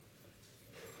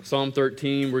Psalm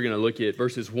 13, we're going to look at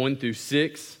verses 1 through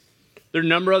 6. There are a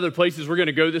number of other places we're going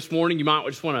to go this morning. You might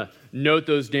just want to note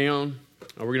those down.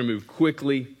 We're going to move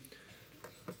quickly.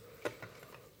 But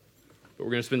we're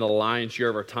going to spend the lion's share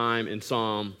of our time in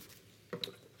Psalm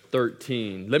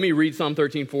 13. Let me read Psalm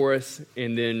 13 for us,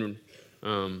 and then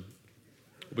we'll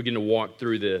begin to walk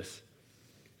through this.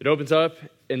 It opens up,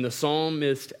 and the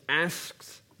psalmist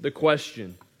asks the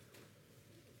question.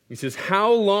 He says,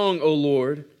 "How long, O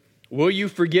Lord, will you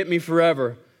forget me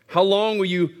forever? How long will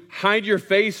you hide your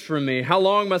face from me? How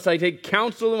long must I take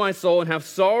counsel in my soul and have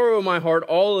sorrow in my heart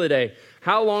all the day?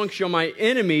 How long shall my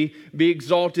enemy be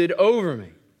exalted over me?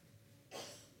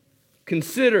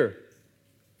 Consider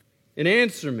and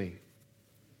answer me,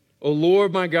 O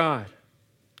Lord my God.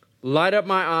 Light up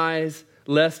my eyes,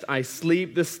 lest I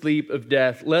sleep the sleep of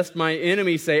death, lest my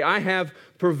enemy say, I have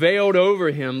prevailed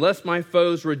over him, lest my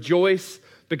foes rejoice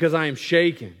because I am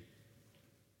shaken.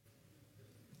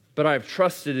 But I have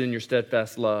trusted in your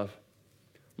steadfast love.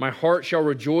 My heart shall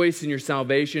rejoice in your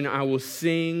salvation. I will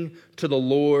sing to the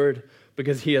Lord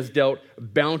because he has dealt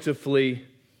bountifully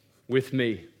with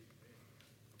me."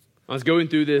 I was going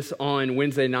through this on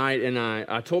Wednesday night, and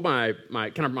I told my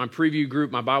preview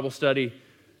group, my Bible study,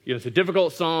 it's a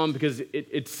difficult psalm because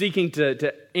it's seeking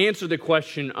to answer the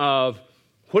question of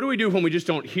what do we do when we just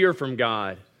don't hear from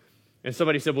God? And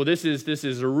somebody said, well, this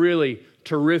is a really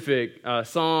terrific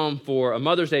psalm for a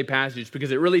Mother's Day passage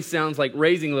because it really sounds like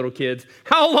raising little kids.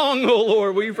 How long, O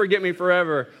Lord, will you forget me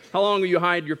forever? How long will you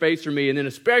hide your face from me? And then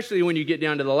especially when you get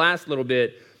down to the last little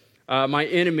bit, my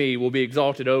enemy will be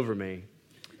exalted over me.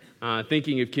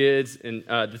 Thinking of kids, and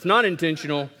it's not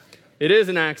intentional. It is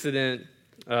an accident,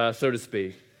 so to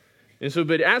speak. And so,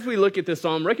 but as we look at this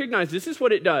psalm, recognize this is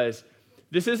what it does.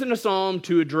 This isn't a psalm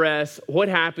to address what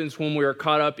happens when we are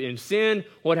caught up in sin,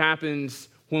 what happens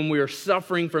when we are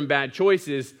suffering from bad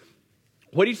choices.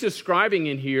 What he's describing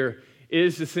in here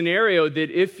is the scenario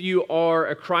that if you are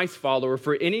a Christ follower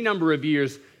for any number of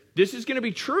years, this is going to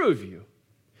be true of you.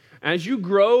 As you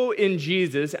grow in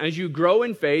Jesus, as you grow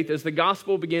in faith, as the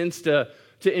gospel begins to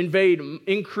invade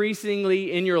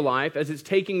increasingly in your life, as it's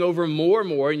taking over more and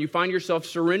more, and you find yourself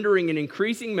surrendering in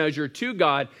increasing measure to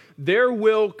God, there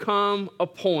will come a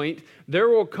point, there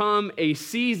will come a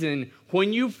season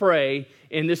when you pray,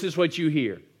 and this is what you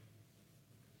hear.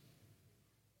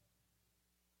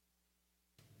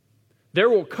 There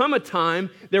will come a time,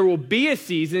 there will be a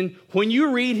season when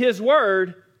you read His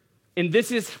Word, and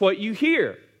this is what you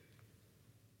hear.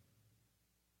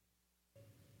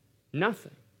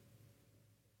 Nothing.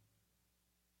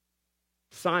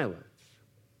 Silence.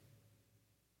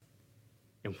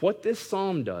 And what this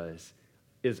psalm does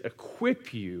is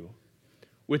equip you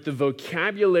with the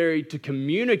vocabulary to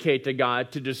communicate to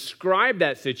God, to describe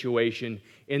that situation,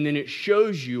 and then it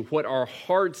shows you what our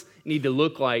hearts need to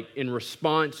look like in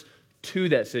response to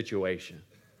that situation.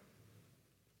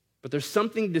 But there's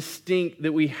something distinct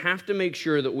that we have to make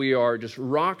sure that we are just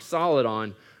rock solid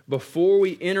on before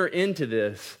we enter into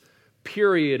this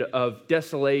period of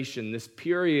desolation, this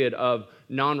period of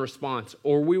non-response,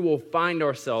 or we will find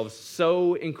ourselves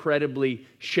so incredibly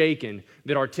shaken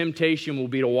that our temptation will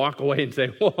be to walk away and say,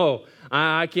 whoa,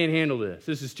 I can't handle this.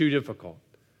 This is too difficult.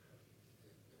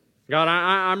 God,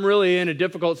 I'm really in a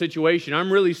difficult situation.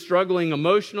 I'm really struggling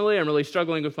emotionally. I'm really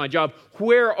struggling with my job.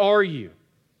 Where are you?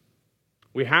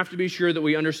 We have to be sure that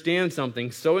we understand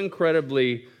something so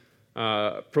incredibly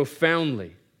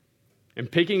profoundly. And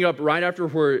picking up right after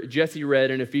where Jesse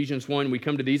read in Ephesians 1, we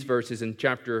come to these verses in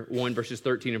chapter 1, verses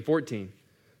 13 and 14.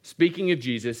 Speaking of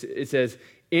Jesus, it says,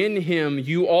 "In him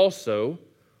you also,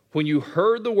 when you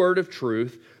heard the word of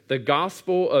truth, the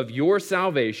gospel of your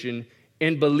salvation,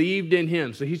 and believed in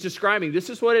him." So he's describing, this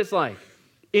is what it's like.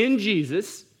 In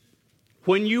Jesus,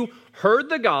 when you heard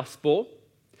the gospel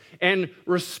and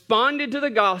responded to the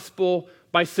gospel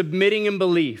by submitting in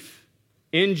belief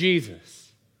in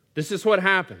Jesus, this is what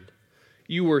happened.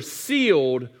 You were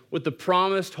sealed with the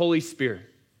promised Holy Spirit.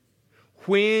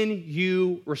 When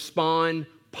you respond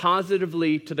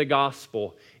positively to the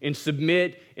gospel and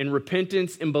submit in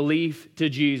repentance and belief to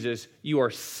Jesus, you are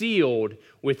sealed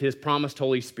with his promised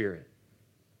Holy Spirit.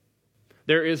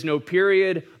 There is no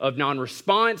period of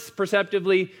non-response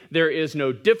perceptively. There is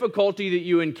no difficulty that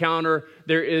you encounter.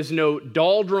 There is no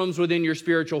doldrums within your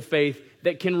spiritual faith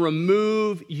that can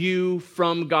remove you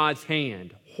from God's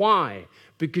hand. Why?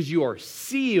 Because you are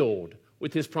sealed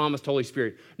with his promised Holy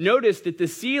Spirit. Notice that the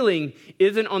sealing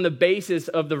isn't on the basis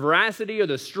of the veracity or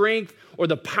the strength or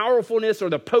the powerfulness or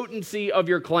the potency of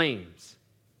your claims.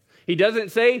 He doesn't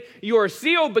say you are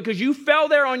sealed because you fell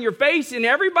there on your face and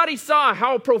everybody saw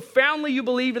how profoundly you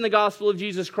believed in the gospel of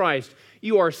Jesus Christ.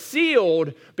 You are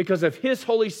sealed because of his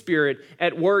Holy Spirit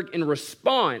at work in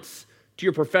response to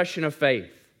your profession of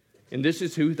faith. And this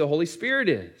is who the Holy Spirit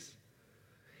is.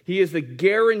 He is the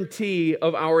guarantee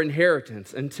of our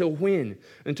inheritance. Until when?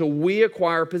 Until we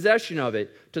acquire possession of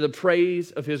it to the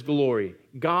praise of his glory.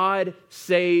 God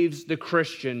saves the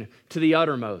Christian to the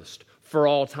uttermost for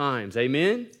all times.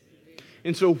 Amen?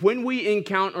 And so when we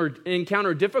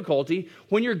encounter difficulty,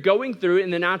 when you're going through it in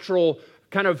the natural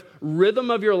kind of rhythm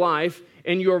of your life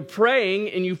and you're praying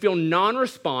and you feel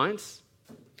non-response,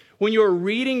 when you're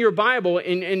reading your Bible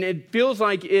and it feels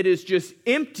like it is just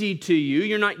empty to you,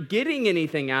 you're not getting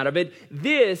anything out of it,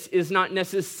 this is not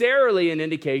necessarily an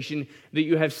indication that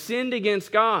you have sinned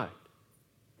against God.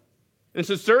 And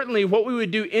so certainly what we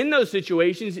would do in those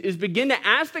situations is begin to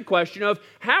ask the question of,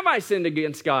 have I sinned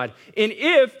against God? And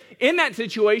if in that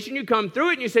situation you come through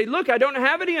it and you say, look, I don't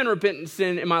have any unrepentant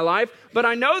sin in my life, but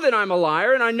I know that I'm a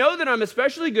liar and I know that I'm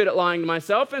especially good at lying to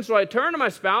myself. And so I turn to my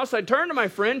spouse, I turn to my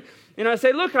friend, and I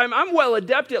say, look, I'm well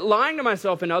adept at lying to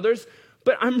myself and others,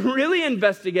 but I'm really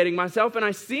investigating myself, and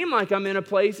I seem like I'm in a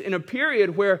place, in a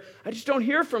period where I just don't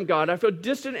hear from God. I feel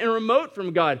distant and remote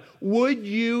from God. Would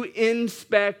you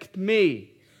inspect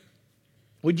me?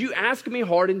 Would you ask me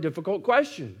hard and difficult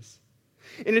questions?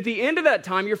 And at the end of that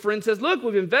time, your friend says, look,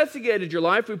 we've investigated your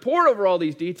life. We poured over all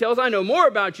these details. I know more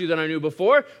about you than I knew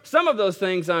before. Some of those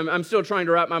things I'm still trying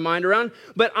to wrap my mind around.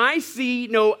 But I see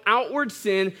no outward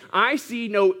sin. I see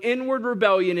no inward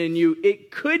rebellion in you.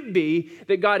 It could be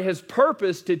that God has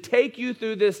purposed to take you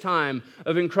through this time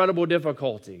of incredible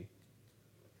difficulty.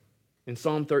 And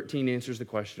Psalm 13 answers the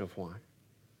question of why.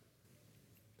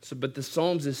 But the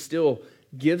Psalms is still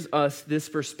gives us this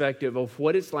perspective of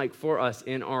what it's like for us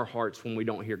in our hearts when we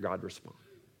don't hear God respond.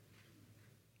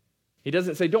 He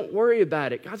doesn't say, don't worry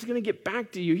about it. God's going to get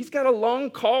back to you. He's got a long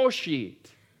call sheet.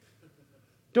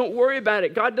 Don't worry about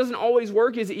it. God doesn't always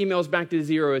work his emails back to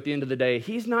zero at the end of the day.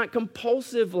 He's not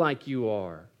compulsive like you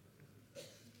are.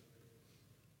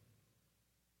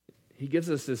 He gives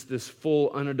us this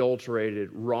full, unadulterated,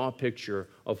 raw picture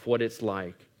of what it's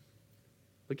like.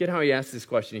 Look at how he asks this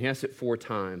question. He asks it 4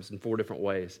 times in 4 different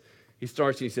ways. He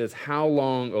starts and he says, how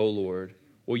long, O Lord,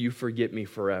 will you forget me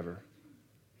forever?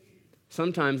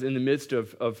 Sometimes in the midst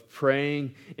of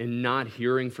praying and not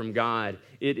hearing from God,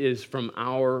 it is from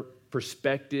our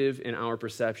perspective and our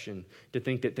perception to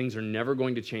think that things are never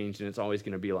going to change and it's always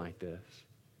going to be like this.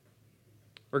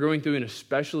 We're going through an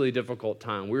especially difficult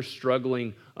time. We're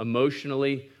struggling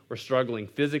emotionally. We're struggling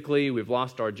physically. We've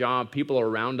lost our job. People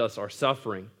around us are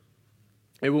suffering.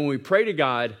 And when we pray to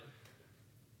God,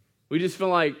 we just feel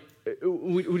like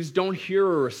we just don't hear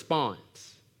a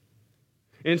response.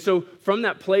 And so from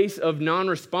that place of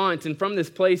non-response and from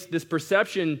this place, this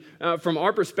perception from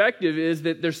our perspective is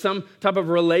that there's some type of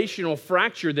relational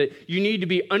fracture that you need to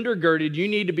be undergirded, you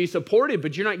need to be supported,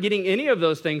 but you're not getting any of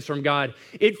those things from God.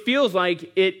 It feels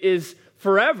like it is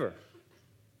forever.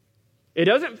 It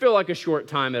doesn't feel like a short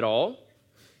time at all.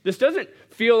 This doesn't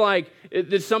feel like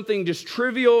there's something just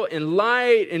trivial and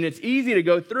light and it's easy to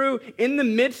go through. In the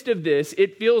midst of this,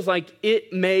 it feels like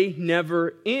it may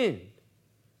never end.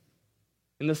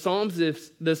 And the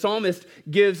psalmist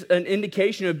gives an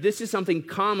indication of this is something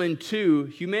common to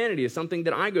humanity. It's something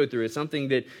that I go through. It's something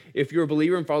that if you're a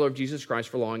believer and follower of Jesus Christ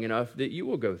for long enough, that you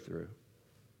will go through.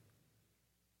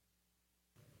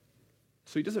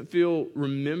 So he doesn't feel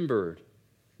remembered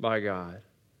by God.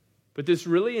 But this is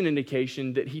really an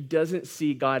indication that he doesn't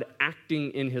see God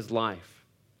acting in his life.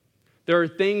 There are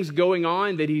things going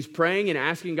on that he's praying and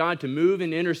asking God to move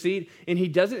and intercede, and he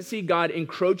doesn't see God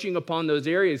encroaching upon those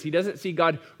areas. He doesn't see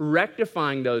God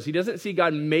rectifying those. He doesn't see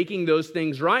God making those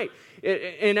things right.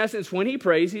 In essence, when he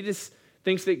prays, he just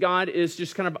thinks that God is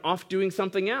just kind of off doing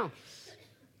something else.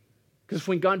 Because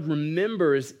when God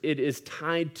remembers, it is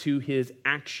tied to his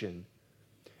action.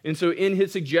 And so in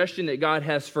his suggestion that God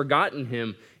has forgotten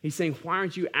him, he's saying, why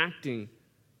aren't you acting?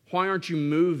 Why aren't you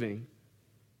moving?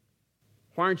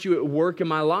 Why aren't you at work in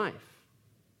my life?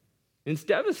 And it's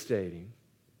devastating.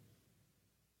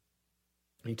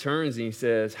 He turns and he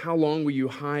says, how long will you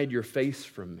hide your face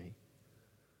from me?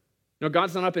 No,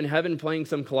 God's not up in heaven playing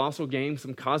some colossal game,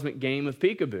 some cosmic game of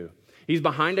peekaboo. He's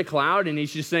behind a cloud and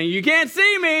he's just saying, you can't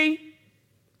see me.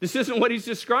 This isn't what he's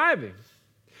describing.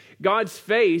 God's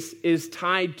face is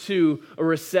tied to a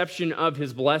reception of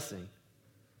his blessing.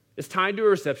 It's tied to a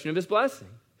reception of his blessing.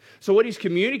 So what he's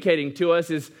communicating to us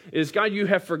is God, you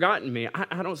have forgotten me.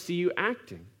 I don't see you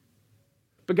acting.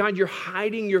 But God, you're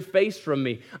hiding your face from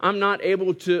me. I'm not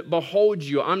able to behold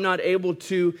you. I'm not able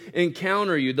to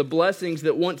encounter you. The blessings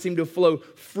that once seemed to flow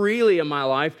freely in my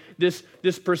life, this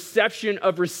perception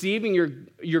of receiving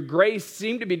your grace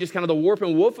seemed to be just kind of the warp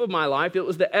and woof of my life. It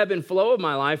was the ebb and flow of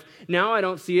my life. Now I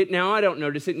don't see it. Now I don't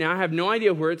notice it. Now I have no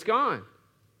idea where it's gone.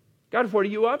 God, what are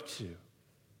you up to?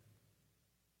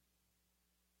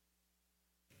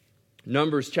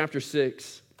 Numbers chapter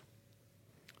 6.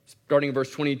 Starting in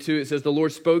verse 22, it says, the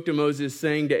Lord spoke to Moses,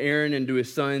 saying to Aaron and to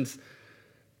his sons,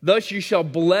 thus you shall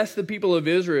bless the people of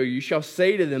Israel. You shall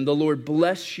say to them, the Lord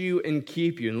bless you and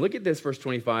keep you. And look at this, verse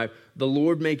 25. The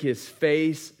Lord make his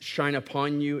face shine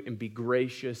upon you and be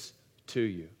gracious to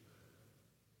you.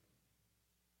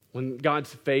 When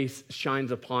God's face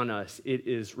shines upon us, it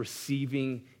is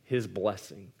receiving his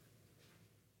blessing.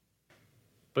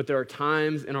 But there are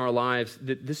times in our lives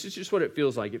that this is just what it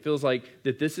feels like. It feels like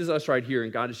that this is us right here,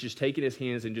 and God has just taken his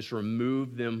hands and just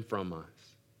removed them from us.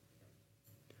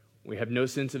 We have no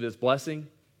sense of his blessing.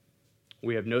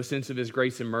 We have no sense of his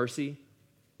grace and mercy.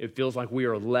 It feels like we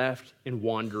are left and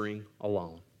wandering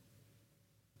alone.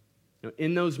 Now,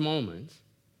 in those moments,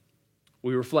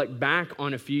 we reflect back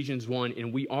on Ephesians 1,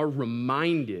 and we are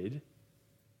reminded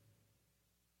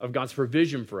of God's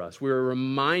provision for us. We are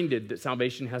reminded that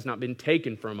salvation has not been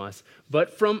taken from us,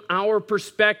 but from our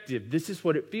perspective, this is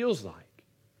what it feels like.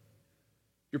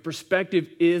 Your perspective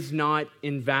is not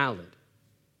invalid.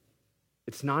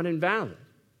 It's not invalid.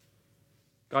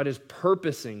 God is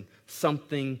purposing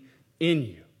something in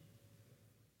you.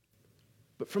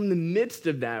 But from the midst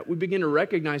of that, we begin to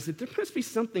recognize that there must be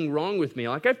something wrong with me.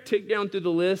 Like I've ticked down through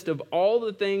the list of all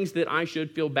the things that I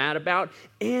should feel bad about,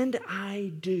 and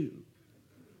I do.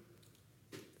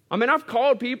 I mean, I've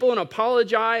called people and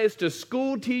apologized to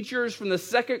school teachers from the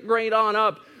second grade on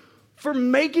up for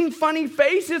making funny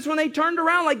faces when they turned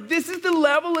around. Like, this is the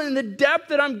level and the depth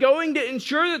that I'm going to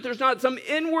ensure that there's not some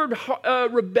inward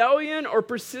rebellion or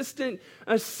persistent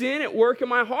sin at work in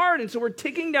my heart. And so we're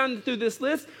ticking down through this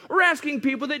list. We're asking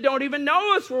people that don't even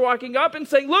know us. We're walking up and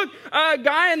saying, look,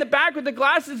 guy in the back with the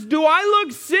glasses, do I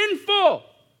look sinful? And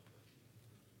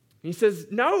he says,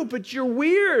 no, but you're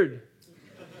weird.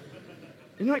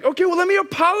 And you're like, okay, well, let me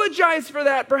apologize for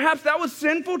that. Perhaps that was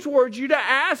sinful towards you to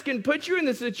ask and put you in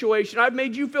this situation. I've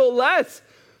made you feel less.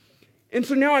 And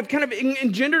so now I've kind of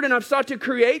engendered and I've sought to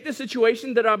create the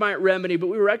situation that I might remedy. But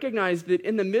we recognize that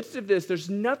in the midst of this,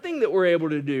 there's nothing that we're able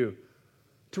to do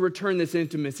to return this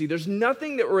intimacy. There's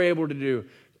nothing that we're able to do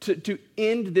to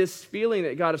end this feeling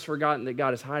that God has forgotten, that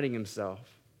God is hiding himself.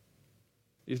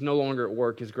 He's no longer at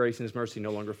work. His grace and his mercy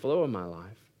no longer flow in my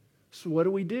life. So what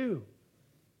do?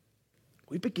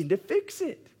 We begin to fix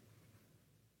it.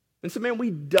 And so, man,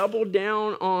 we double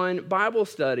down on Bible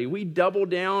study. We double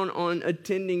down on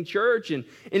attending church. And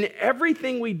in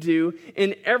everything we do,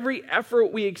 in every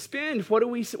effort we expend, what do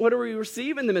we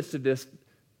receive in the midst of this?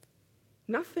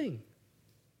 Nothing.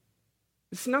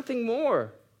 It's nothing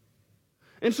more.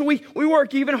 And so we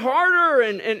work even harder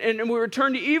and we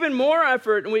return to even more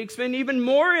effort and we expend even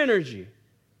more energy.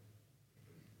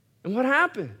 And what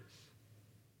happens?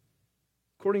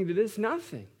 According to this,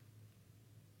 nothing.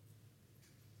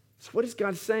 So what is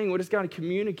God saying? What is God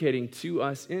communicating to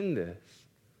us in this?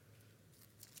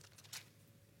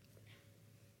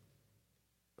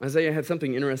 Isaiah had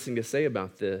something interesting to say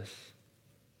about this.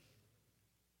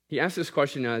 He asked this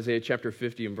question in Isaiah chapter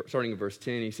 50, starting in verse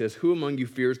 10. He says, who among you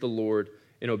fears the Lord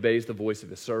and obeys the voice of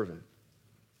his servant?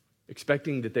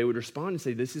 Expecting that they would respond and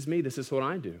say, this is me, this is what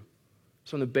I do.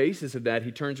 So on the basis of that,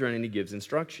 he turns around and he gives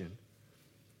instruction.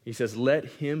 He says, let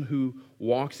him who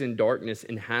walks in darkness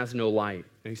and has no light.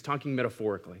 And he's talking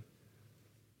metaphorically.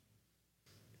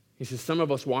 He says, some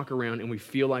of us walk around and we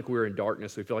feel like we're in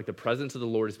darkness. We feel like the presence of the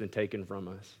Lord has been taken from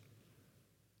us.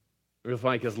 We feel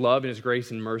like his love and his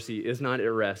grace and mercy is not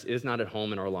at rest, is not at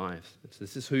home in our lives.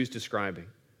 This is who he's describing.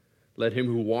 Let him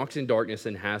who walks in darkness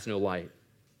and has no light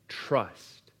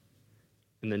trust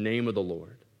in the name of the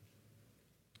Lord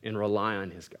and rely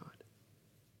on his God.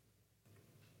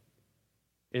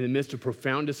 In the midst of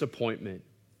profound disappointment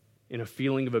and a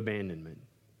feeling of abandonment,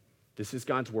 this is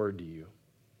God's word to you.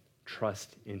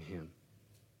 Trust in him.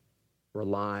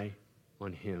 Rely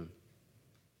on him.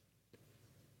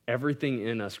 Everything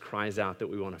in us cries out that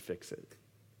we want to fix it.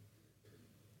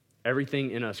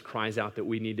 Everything in us cries out that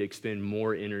we need to expend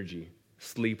more energy,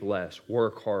 sleep less,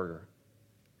 work harder.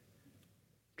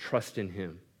 Trust in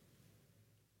him.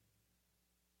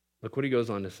 Look what he goes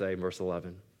on to say in verse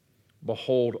 11.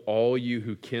 Behold, all you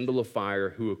who kindle a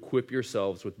fire, who equip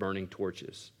yourselves with burning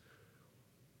torches.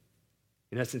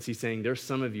 In essence, he's saying there's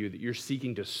some of you that you're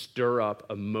seeking to stir up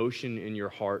emotion in your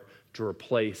heart to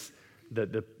replace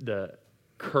the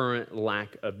current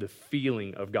lack of the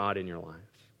feeling of God in your life.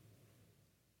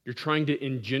 You're trying to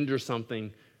engender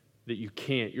something that you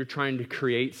can't. You're trying to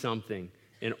create something,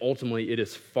 and ultimately it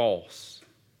is false.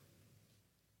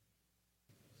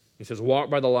 He says, walk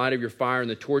by the light of your fire and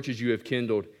the torches you have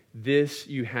kindled. This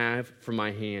you have from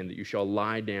my hand, that you shall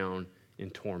lie down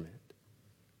in torment.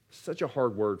 Such a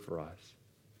hard word for us.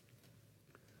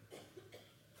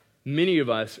 Many of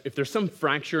us, if there's some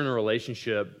fracture in a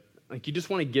relationship, like you just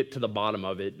want to get to the bottom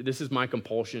of it. This is my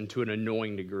compulsion to an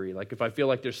annoying degree. Like if I feel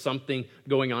like there's something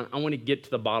going on, I want to get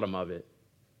to the bottom of it.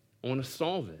 I want to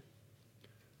solve it.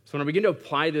 So when I begin to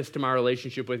apply this to my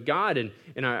relationship with God,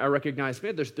 and I recognize,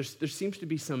 man, there seems to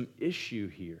be some issue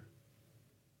here.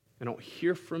 I don't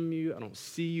hear from you. I don't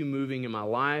see you moving in my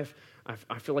life.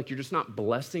 I feel like you're just not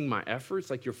blessing my efforts,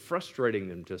 like you're frustrating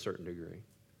them to a certain degree.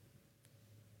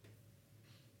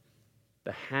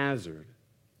 The hazard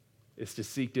is to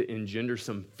seek to engender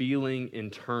some feeling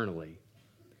internally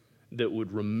that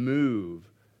would remove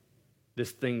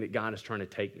this thing that God is trying to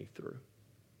take me through.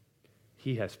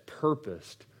 He has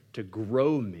purposed to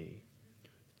grow me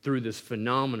through this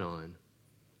phenomenon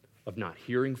of not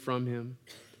hearing from him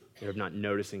and of not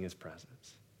noticing his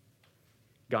presence.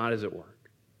 God is at work.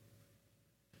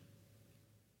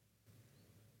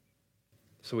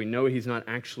 So we know he's not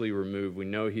actually removed. We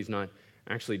know he's not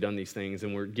actually done these things,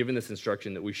 and we're given this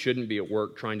instruction that we shouldn't be at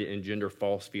work trying to engender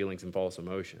false feelings and false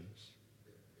emotions.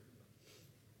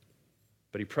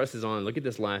 But he presses on. Look at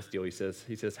this last deal. He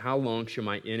says, how long shall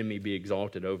my enemy be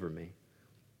exalted over me?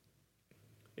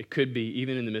 It could be,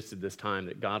 even in the midst of this time,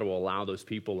 that God will allow those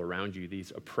people around you,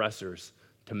 these oppressors,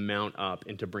 to mount up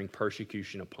and to bring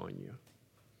persecution upon you.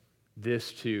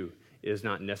 This, too, is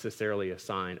not necessarily a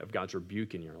sign of God's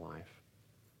rebuke in your life.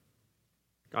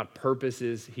 God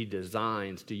purposes, he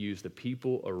designs to use the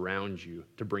people around you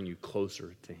to bring you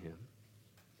closer to him.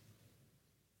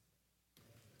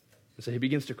 And so he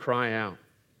begins to cry out.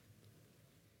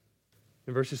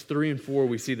 In verses 3 and 4,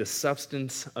 we see the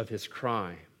substance of his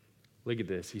cry. Look at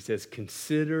this. He says,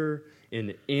 consider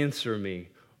and answer me,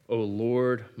 O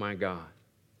Lord my God.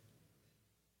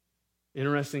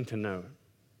 Interesting to note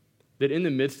that in the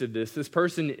midst of this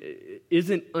person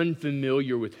isn't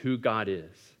unfamiliar with who God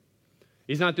is.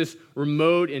 He's not this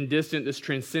remote and distant, this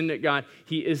transcendent God.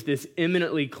 He is this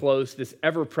eminently close, this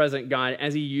ever-present God,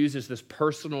 as he uses this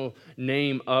personal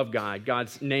name of God,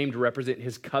 God's name to represent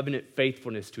his covenant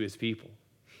faithfulness to his people.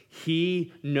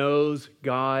 He knows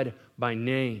God by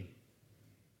name.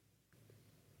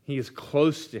 He is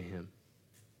close to him.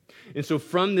 And so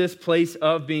from this place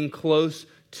of being close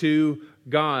to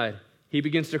God, he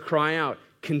begins to cry out,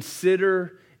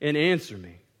 consider and answer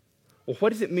me. Well,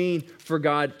 what does it mean for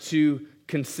God to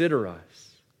consider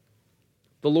us?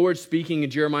 The Lord, speaking in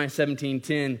Jeremiah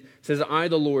 17:10, says, I,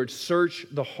 the Lord, search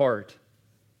the heart,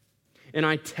 and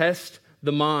I test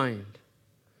the mind,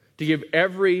 to give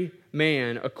every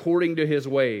man according to his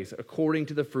ways, according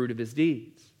to the fruit of his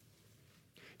deeds.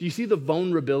 Do you see the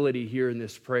vulnerability here in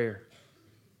this prayer?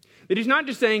 That he's not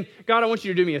just saying, God, I want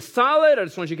you to do me a solid. I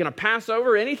just want you to kind of pass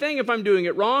over anything if I'm doing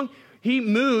it wrong. He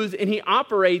moves and he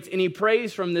operates and he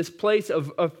prays from this place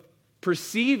of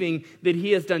perceiving that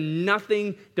he has done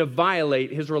nothing to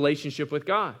violate his relationship with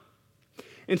God.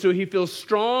 And so he feels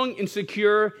strong and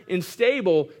secure and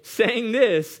stable, saying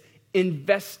this,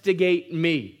 investigate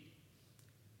me.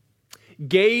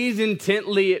 Gaze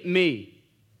intently at me.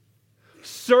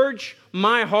 Search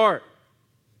my heart.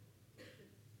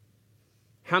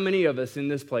 How many of us in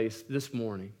this place this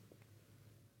morning,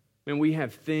 and we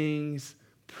have things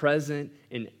present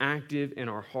and active in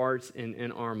our hearts and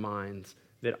in our minds,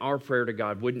 that our prayer to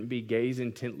God wouldn't be gaze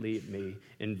intently at me,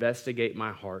 investigate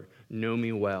my heart, know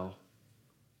me well,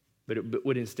 but it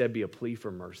would instead be a plea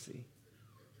for mercy.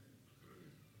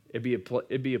 It'd be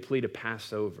a plea to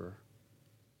pass over.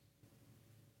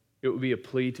 It would be a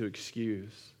plea to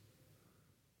excuse.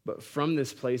 But from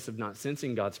this place of not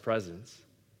sensing God's presence,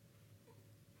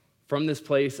 from this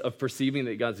place of perceiving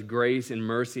that God's grace and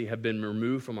mercy have been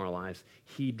removed from our lives,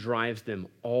 he drives them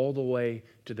all the way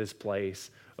to this place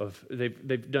of,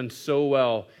 they've done so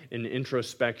well in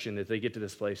introspection that they get to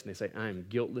this place and they say, I am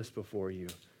guiltless before you.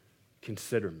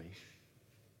 Consider me.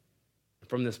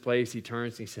 From this place, he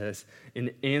turns and he says,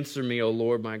 and answer me, O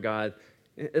Lord my God.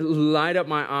 Light up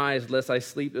my eyes, lest I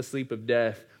sleep the sleep of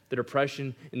death. The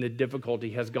depression and the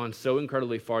difficulty has gone so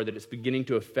incredibly far that it's beginning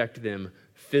to affect them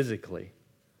physically.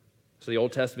 So the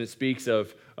Old Testament speaks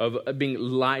of being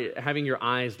light, having your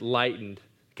eyes lightened,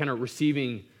 kind of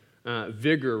receiving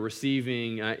vigor,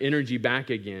 receiving energy back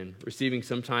again, receiving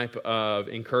some type of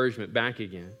encouragement back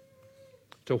again.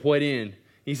 To what end?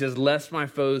 He says, lest my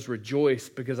foes rejoice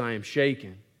because I am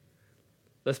shaken.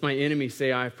 lest my enemies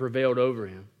say I have prevailed over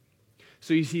him.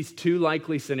 So he sees two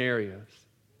likely scenarios.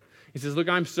 He says, look,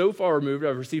 I'm so far removed.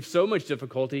 I've received so much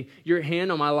difficulty. Your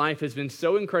hand on my life has been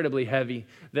so incredibly heavy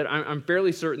that I'm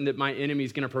fairly certain that my enemy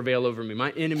is going to prevail over me.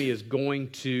 My enemy is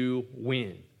going to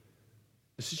win.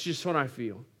 This is just what I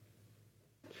feel.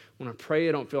 When I pray,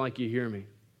 I don't feel like you hear me.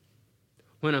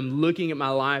 When I'm looking at my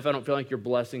life, I don't feel like your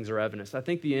blessings are evidence. I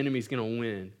think the enemy's going to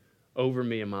win over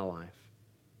me in my life.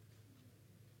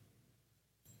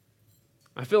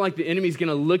 I feel like the enemy's going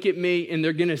to look at me and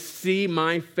they're going to see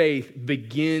my faith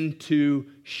begin to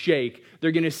shake.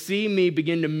 They're going to see me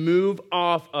begin to move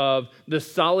off of the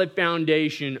solid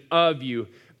foundation of you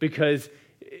because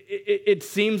it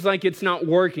seems like it's not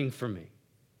working for me.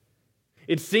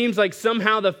 It seems like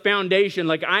somehow the foundation,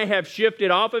 like I have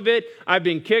shifted off of it, I've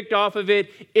been kicked off of it,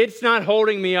 it's not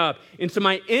holding me up. And so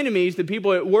my enemies, the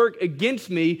people at work against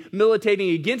me, militating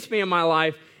against me in my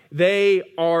life, they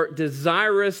are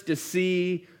desirous to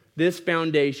see this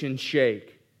foundation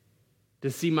shake,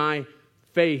 to see my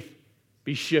faith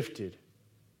be shifted,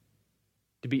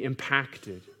 to be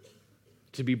impacted,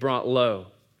 to be brought low.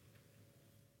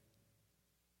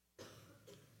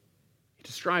 He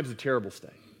describes a terrible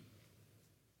state.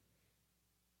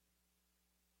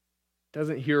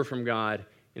 Doesn't hear from God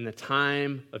in the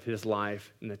time of his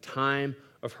life, in the time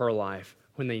of her life,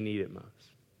 when they need it most.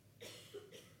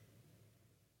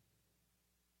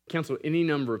 Counsel any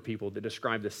number of people that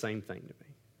describe the same thing to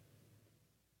me.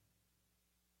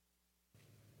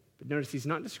 But notice he's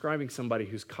not describing somebody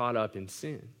who's caught up in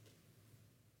sin.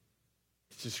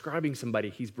 He's describing somebody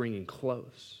he's bringing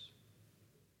close.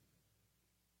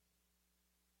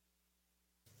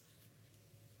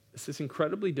 It's this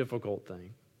incredibly difficult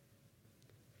thing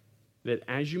that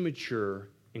as you mature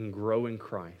and grow in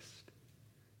Christ,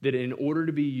 that in order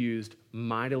to be used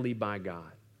mightily by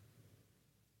God,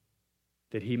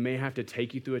 that he may have to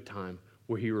take you through a time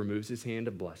where he removes his hand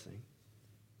of blessing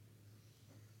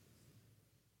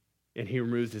and he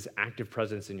removes his active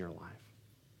presence in your life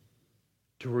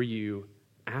to where you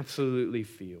absolutely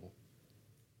feel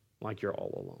like you're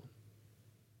all alone.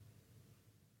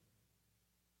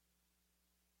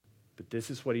 But this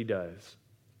is what he does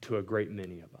to a great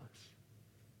many of us.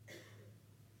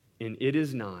 And it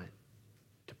is not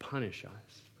to punish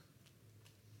us.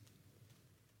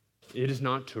 It is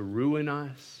not to ruin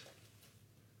us.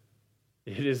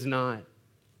 It is not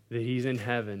that he's in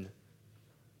heaven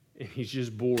and he's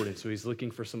just bored and so he's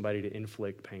looking for somebody to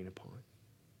inflict pain upon.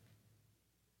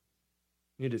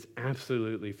 It is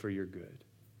absolutely for your good.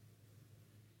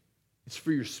 It's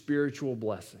for your spiritual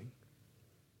blessing.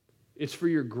 It's for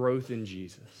your growth in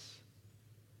Jesus.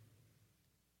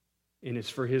 And it's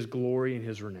for his glory and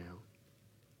his renown.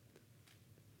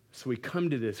 So we come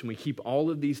to this and we keep all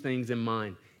of these things in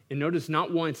mind. And notice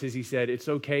not once has he said, it's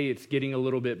okay, it's getting a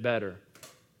little bit better.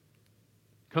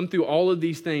 Come through all of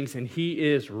these things and he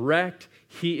is wrecked,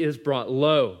 he is brought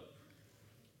low.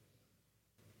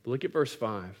 But look at verse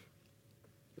 5.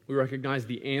 We recognize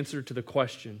the answer to the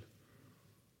question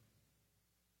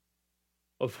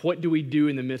of what do we do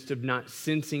in the midst of not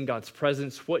sensing God's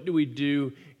presence? What do we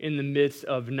do in the midst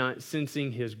of not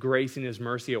sensing his grace and his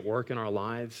mercy at work in our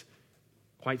lives?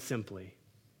 Quite simply,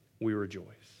 we rejoice.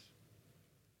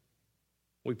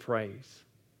 We praise.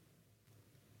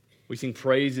 We sing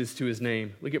praises to his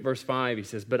name. Look at verse 5. He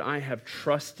says, but I have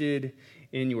trusted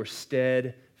in your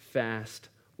steadfast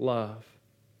love.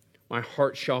 My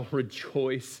heart shall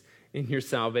rejoice in your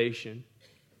salvation.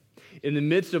 In the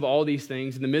midst of all these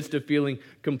things, in the midst of feeling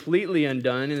completely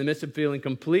undone, in the midst of feeling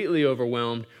completely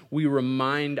overwhelmed, we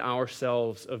remind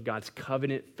ourselves of God's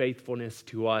covenant faithfulness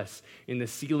to us in the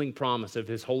sealing promise of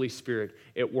his Holy Spirit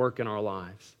at work in our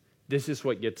lives. This is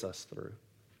what gets us through.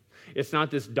 It's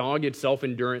not this dogged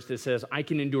self-endurance that says, I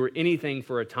can endure anything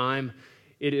for a time.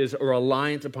 It is a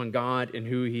reliance upon God and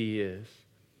who he is.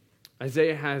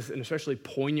 Isaiah has an especially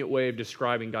poignant way of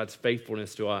describing God's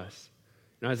faithfulness to us.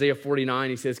 In Isaiah 49,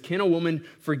 he says, can a woman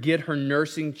forget her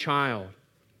nursing child,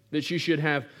 that she should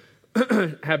have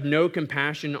no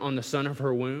compassion on the son of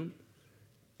her womb?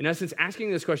 In essence,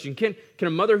 asking this question, can a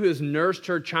mother who has nursed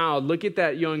her child look at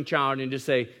that young child and just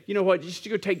say, you know what, just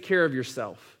go take care of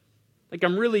yourself. Like,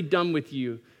 I'm really done with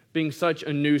you being such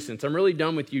a nuisance. I'm really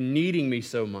done with you needing me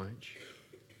so much.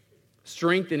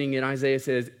 Strengthening it, Isaiah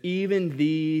says, even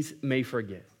these may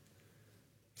forget.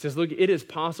 He says, look, it is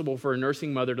possible for a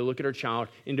nursing mother to look at her child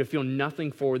and to feel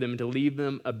nothing for them, to leave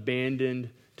them abandoned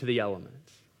to the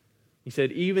elements. He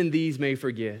said, even these may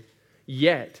forget,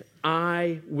 yet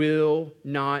I will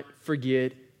not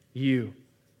forget you.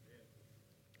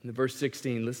 In verse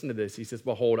 16, listen to this. He says,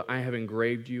 behold, I have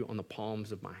engraved you on the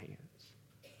palms of my hands.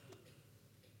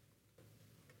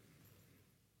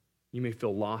 You may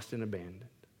feel lost and abandoned.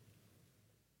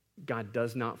 God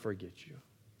does not forget you.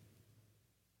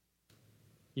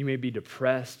 You may be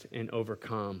depressed and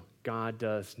overcome. God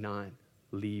does not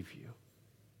leave you.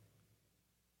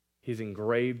 He's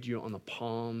engraved you on the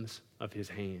palms of his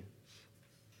hands.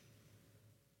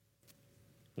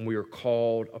 And we are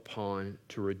called upon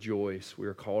to rejoice. We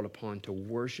are called upon to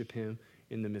worship him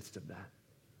in the midst of that.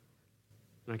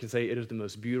 And I can say it is the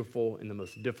most beautiful and the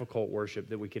most difficult worship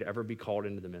that we could ever be called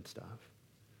into the midst of.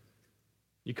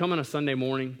 You come on a Sunday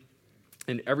morning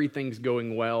and everything's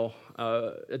going well.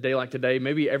 A day like today,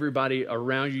 maybe everybody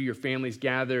around you, your family's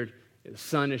gathered, the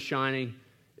sun is shining.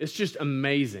 It's just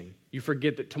amazing. You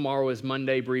forget that tomorrow is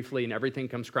Monday briefly and everything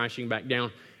comes crashing back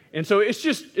down. And so it's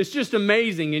just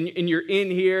amazing. And you're in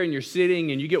here and you're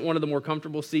sitting and you get one of the more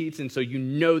comfortable seats. And so you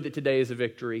know that today is a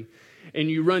victory.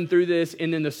 And you run through this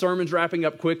and then the sermon's wrapping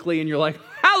up quickly and you're like,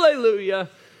 hallelujah.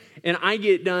 And I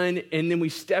get done and then we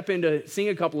step into sing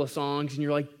a couple of songs and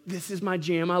you're like, this is my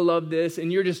jam. I love this.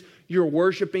 And you're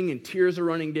worshiping and tears are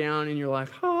running down and you're like,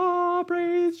 oh,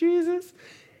 praise Jesus.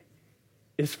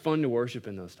 It's fun to worship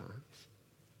in those times.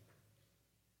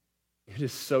 It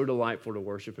is so delightful to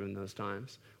worship in those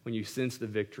times when you sense the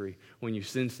victory, when you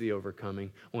sense the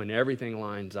overcoming, when everything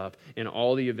lines up and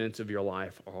all the events of your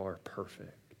life are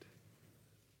perfect.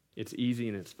 It's easy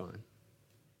and it's fun.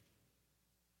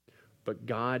 But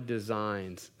God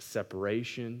designs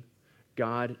separation.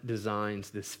 God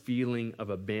designs this feeling of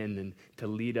abandon to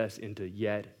lead us into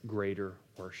yet greater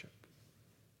worship.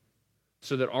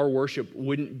 So that our worship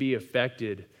wouldn't be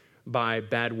affected by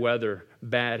bad weather,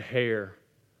 bad hair,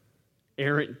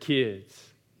 errant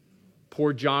kids,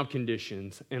 poor job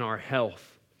conditions, and our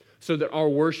health, so that our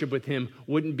worship with him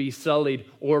wouldn't be sullied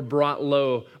or brought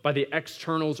low by the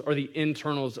externals or the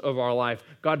internals of our life.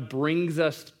 God brings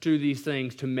us to these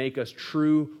things to make us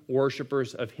true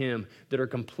worshipers of him that are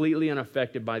completely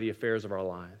unaffected by the affairs of our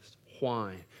lives.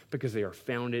 Why? Because they are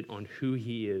founded on who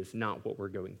he is, not what we're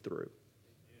going through.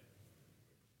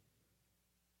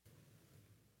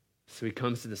 So he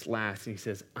comes to this last and he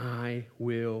says, I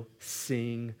will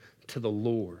sing to the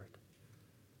Lord.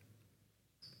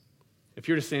 If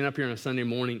you're to stand up here on a Sunday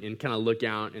morning and kind of look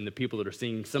out and the people that are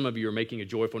singing, some of you are making a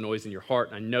joyful noise in your heart.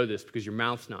 And I know this because your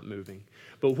mouth's not moving.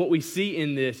 But what we see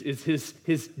in this is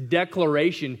his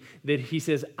declaration that he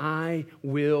says, I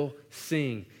will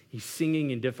sing. He's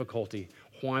singing in difficulty.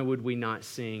 Why would we not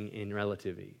sing in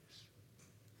relative ease?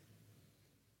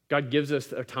 God gives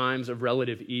us times of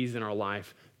relative ease in our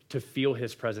life to feel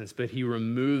his presence, but he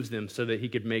removes them so that he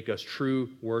could make us true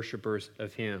worshipers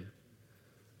of him.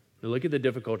 Now look at the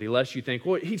difficulty, lest you think,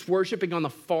 well, he's worshiping on the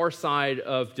far side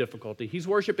of difficulty. He's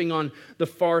worshiping on the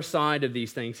far side of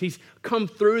these things. He's come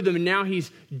through them, and now he's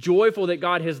joyful that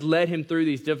God has led him through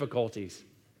these difficulties.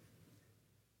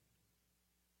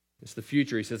 It's the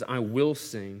future. He says, I will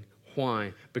sing.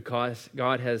 Why? Because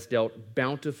God has dealt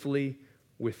bountifully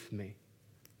with me.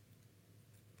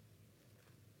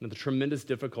 Now, the tremendous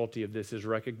difficulty of this is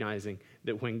recognizing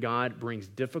that when God brings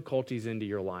difficulties into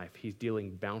your life, he's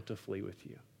dealing bountifully with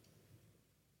you.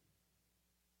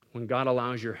 When God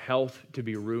allows your health to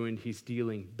be ruined, he's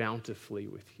dealing bountifully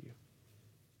with you.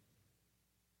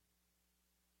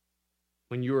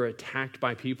 When you are attacked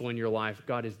by people in your life,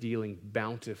 God is dealing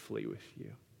bountifully with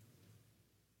you.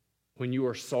 When you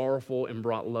are sorrowful and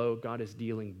brought low, God is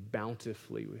dealing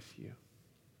bountifully with you.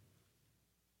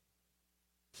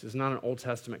 This is not an Old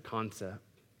Testament concept.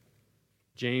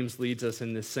 James leads us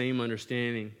in this same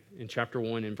understanding in chapter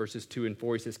 1 in verses 2 and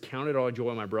 4. He says, count it all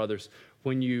joy, my brothers,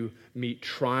 when you meet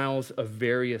trials of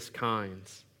various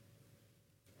kinds.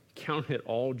 Count it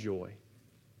all joy.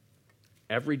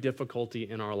 Every difficulty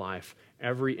in our life,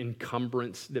 every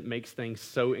encumbrance that makes things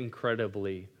so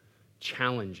incredibly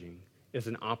challenging is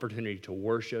an opportunity to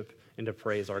worship and to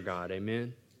praise our God.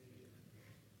 Amen?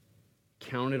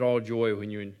 Count it all joy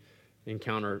when you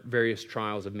encounter various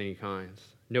trials of many kinds,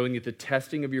 knowing that the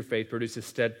testing of your faith produces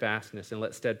steadfastness, and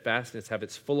let steadfastness have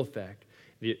its full effect,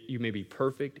 that you may be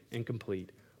perfect and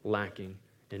complete, lacking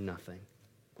in nothing.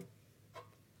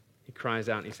 He cries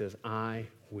out and he says, I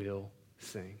will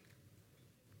sing.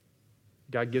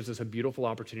 God gives us a beautiful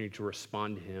opportunity to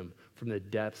respond to him from the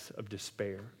depths of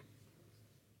despair.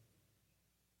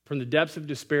 From the depths of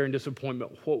despair and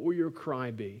disappointment, what will your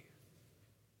cry be?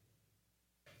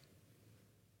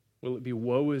 Will it be,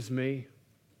 woe is me?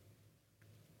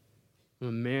 I'm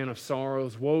a man of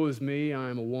sorrows. Woe is me,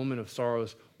 I am a woman of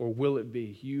sorrows. Or will it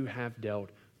be, you have dealt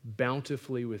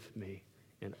bountifully with me,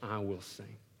 and I will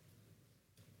sing.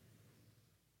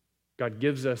 God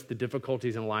gives us the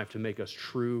difficulties in life to make us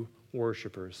true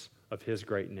worshipers of his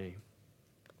great name.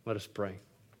 Let us pray.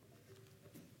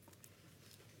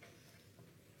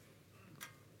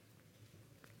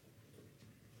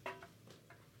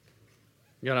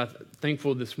 God, I'm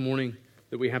thankful this morning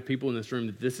that we have people in this room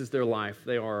that this is their life.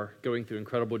 They are going through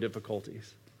incredible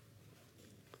difficulties.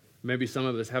 Maybe some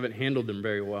of us haven't handled them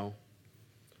very well.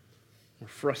 We're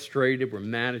frustrated, we're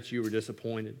mad at you, we're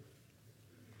disappointed.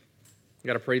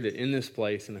 God, I pray that in this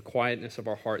place, in the quietness of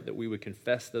our heart, that we would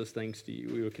confess those things to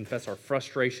you. We would confess our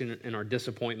frustration and our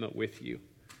disappointment with you.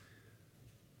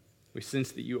 We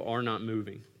sense that you are not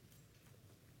moving.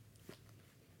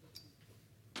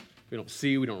 We don't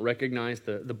see, we don't recognize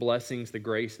the blessings, the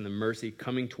grace, and the mercy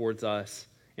coming towards us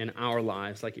in our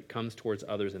lives like it comes towards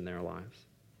others in their lives.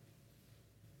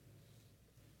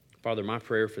 Father, my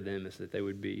prayer for them is that they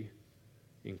would be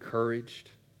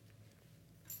encouraged,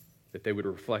 that they would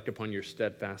reflect upon your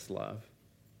steadfast love,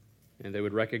 and they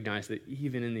would recognize that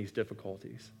even in these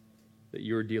difficulties, that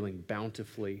you're dealing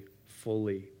bountifully,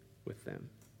 fully with them.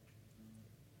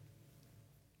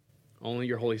 Only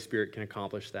your Holy Spirit can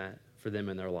accomplish that for them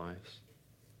in their lives.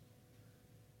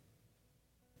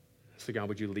 So God,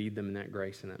 would you lead them in that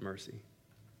grace and that mercy?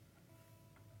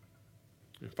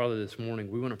 And Father, this morning,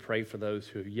 we want to pray for those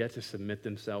who have yet to submit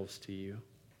themselves to you.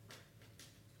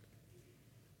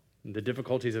 The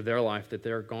difficulties of their life that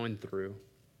they're going through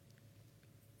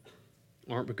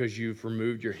aren't because you've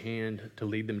removed your hand to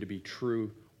lead them to be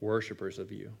true worshipers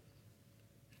of you.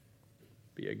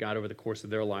 But yet, God, over the course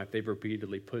of their life, they've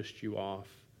repeatedly pushed you off,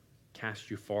 cast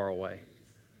you far away.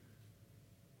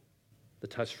 The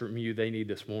touch from you they need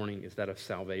this morning is that of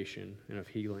salvation and of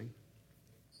healing.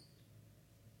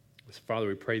 So, Father,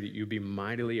 we pray that you be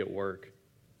mightily at work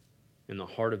in the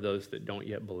heart of those that don't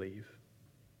yet believe.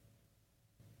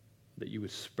 That you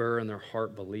would spur in their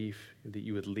heart belief, that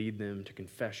you would lead them to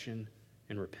confession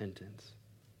and repentance,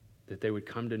 that they would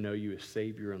come to know you as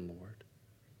Savior and Lord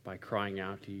by crying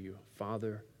out to you,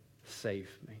 Father, save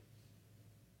me.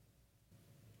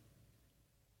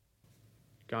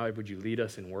 God, would you lead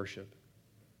us in worship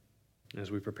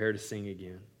as we prepare to sing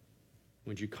again?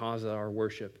 Would you cause our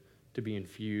worship to be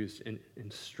infused and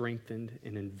strengthened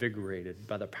and invigorated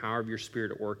by the power of your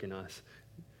Spirit at work in us,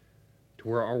 to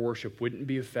where our worship wouldn't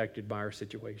be affected by our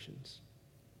situations,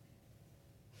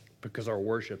 because our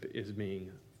worship is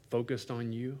being focused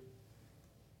on you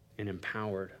and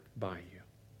empowered by you.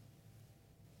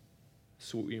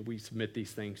 So we submit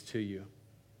these things to you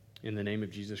in the name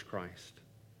of Jesus Christ.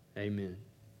 Amen.